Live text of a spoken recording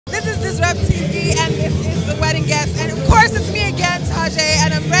Disrupt TV, and this is The Wedding Guest. And of course, it's me again, Taje,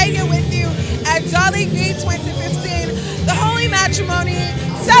 and I'm right here with you at Adegbite 2015, the holy matrimony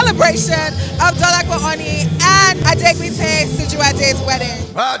celebration of Dolapo and Adegbite Sijuwade's wedding.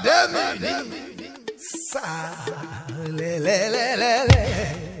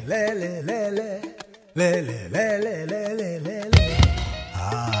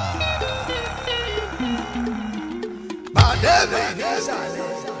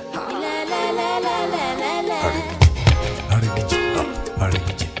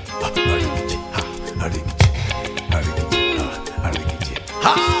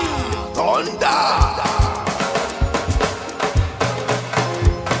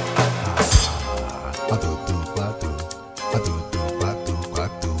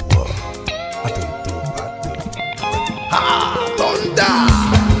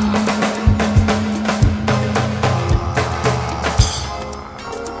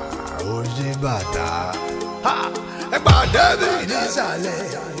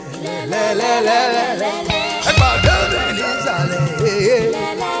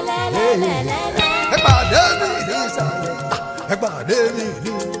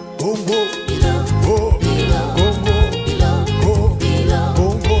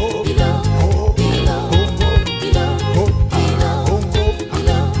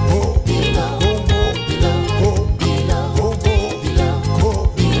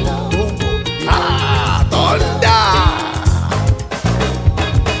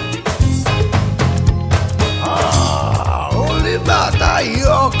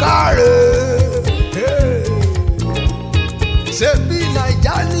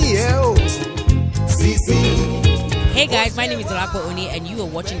 Hey guys, my name is Dolapo and you are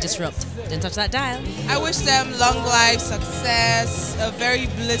watching Disrupt. Don't touch that dial. I wish them long life, success, a very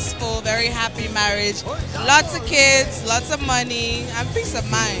blissful, very happy marriage, lots of kids, lots of money, and peace of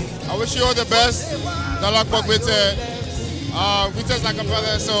mind. I wish you all the best. Dolapo Vita's like a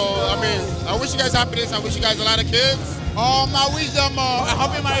brother, so I mean, I wish you guys happiness. I wish you guys a lot of kids. I wish them a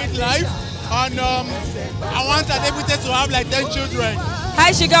happy married life, and I want Adegbite to have like 10 children.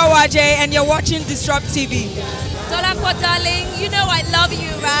 Hi Sijuwade, and you're watching Disrupt TV. Dolapo, darling, you know I love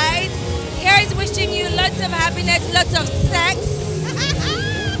you, right? Here is wishing you lots of happiness, lots of sex,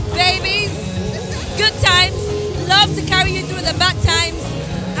 babies, good times, love to carry you through the bad times,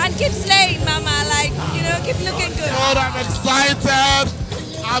 and keep slaying, mama, like, you know, keep looking good. Lord, I'm excited.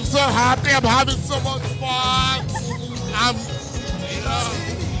 I'm so happy. I'm having so much fun.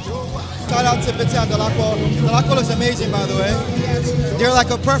 Shout out to Vita and Dolapo. Dolapo looks amazing, by the way. They're like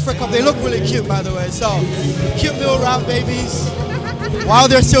a perfect couple. They look really cute, by the way. So, cute little round babies while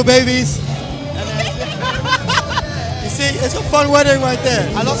they're still babies. You see, it's a fun wedding right there.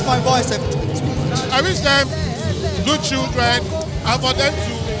 I lost my voice. I wish them good children and for them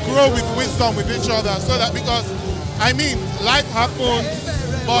to grow with wisdom with each other, so that, because I mean, life happens,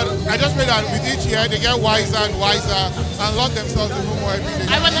 but I just pray that with each year they get wiser and wiser and love themselves even more every day.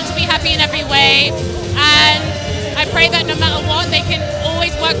 I want them to be happy in every way, and I pray that no matter what, they can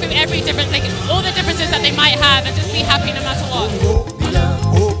always work through every difference, like all the differences that they might have, and just be happy no matter what.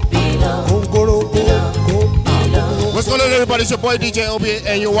 What's going on, everybody? It's your boy DJ Obi,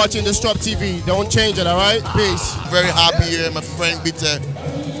 and you're watching Disrupt TV. Don't change it, alright? Peace. Very happy here. My friend Vita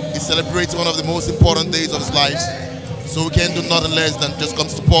is celebrating one of the most important days of his life. So we can't do nothing less than just come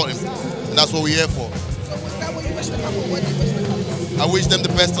support him. And that's what we're here for. I wish them the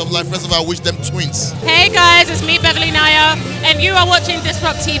best of life. First of all, I wish them twins. Hey guys, it's me, Beverly Naya, and you are watching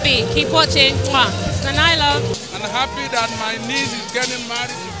Disrupt TV. Keep watching. Mwah. Nanaila. I'm happy that my niece is getting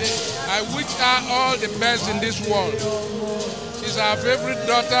married today. I wish her all the best in this world. She's our favorite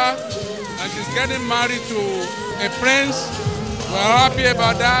daughter, and she's getting married to a prince. We're happy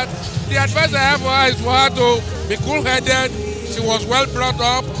about that. The advice I have for her is for her to be cool-headed. She was well brought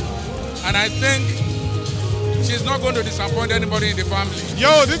up, and I think she's not going to disappoint anybody in the family.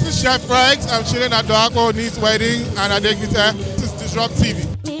 Yo, this is Chef Franks. I'm chilling at Dolapo niece's wedding, and Adegbite. This is Disrupt TV.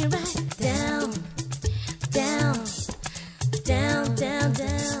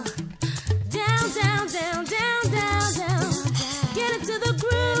 Get into the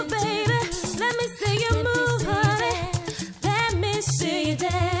groove, baby. Let me see you move, honey. Let me see you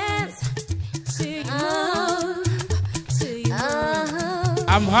dance.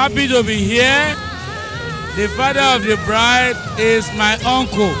 I'm happy to be here. The father of the bride is my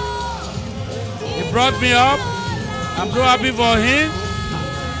uncle. He brought me up. I'm so happy for him,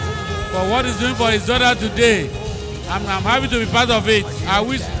 for what he's doing for his daughter today. I'm happy to be part of it. I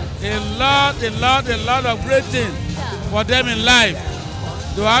wish a lot of great things for them in life.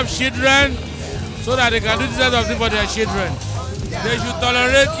 To have children so that they can do this sort of thing for their children. They should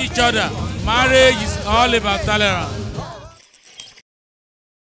tolerate each other. Marriage is all about tolerance.